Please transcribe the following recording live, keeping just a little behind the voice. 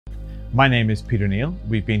My name is Peter Neill.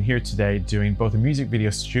 We've been here today doing both a music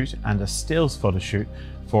video shoot and a stills photo shoot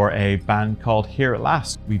for a band called Here at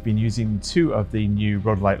Last. We've been using two of the new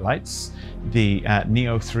Rotolight lights, the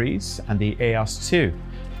Neo 3s and the AEOS 2,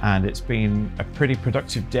 and it's been a pretty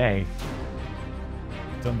productive day.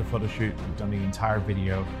 We've done the photo shoot, we've done the entire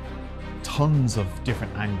video, tons of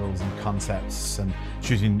different angles and concepts, and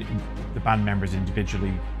shooting the band members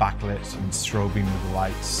individually, backlit and strobing with the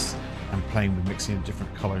lights, and playing with mixing of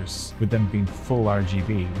different colors, with them being full RGB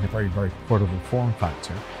in a very, very portable form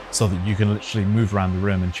factor, so that you can literally move around the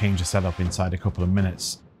room and change the setup inside a couple of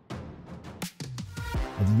minutes.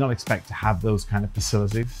 I did not expect to have those kind of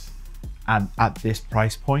facilities at this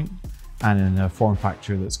price point and in a form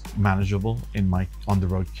factor that's manageable in my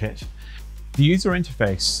on-the-road kit. The user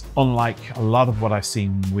interface, unlike a lot of what I've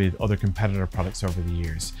seen with other competitor products over the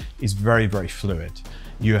years, is very, very fluid.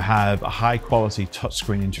 You have a high quality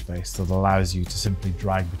touchscreen interface that allows you to simply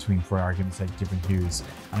drag between, for argument's sake, different hues,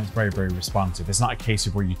 and it's very, very responsive. It's not a case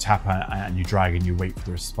of where you tap and you drag and you wait for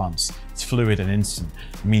the response. It's fluid and instant,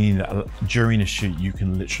 meaning that during a shoot you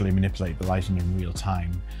can literally manipulate the lighting in real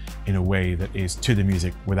time in a way that is to the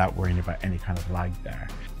music without worrying about any kind of lag there.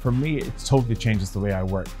 For me, it totally changes the way I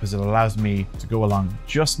work because it allows me to go along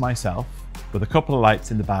just myself with a couple of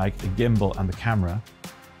lights in the bag, the gimbal and the camera,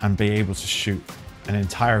 and be able to shoot an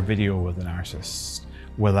entire video with an artist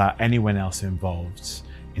without anyone else involved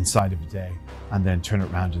inside of a day, and then turn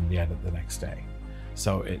it around in the edit the next day.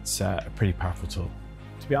 So it's a pretty powerful tool.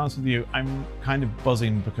 To be honest with you, I'm kind of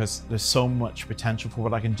buzzing because there's so much potential for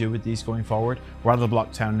what I can do with these going forward. We're out of the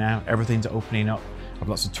lockdown now, everything's opening up. I've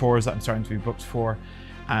lots of tours that I'm starting to be booked for,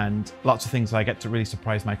 and lots of things that I get to really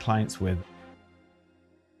surprise my clients with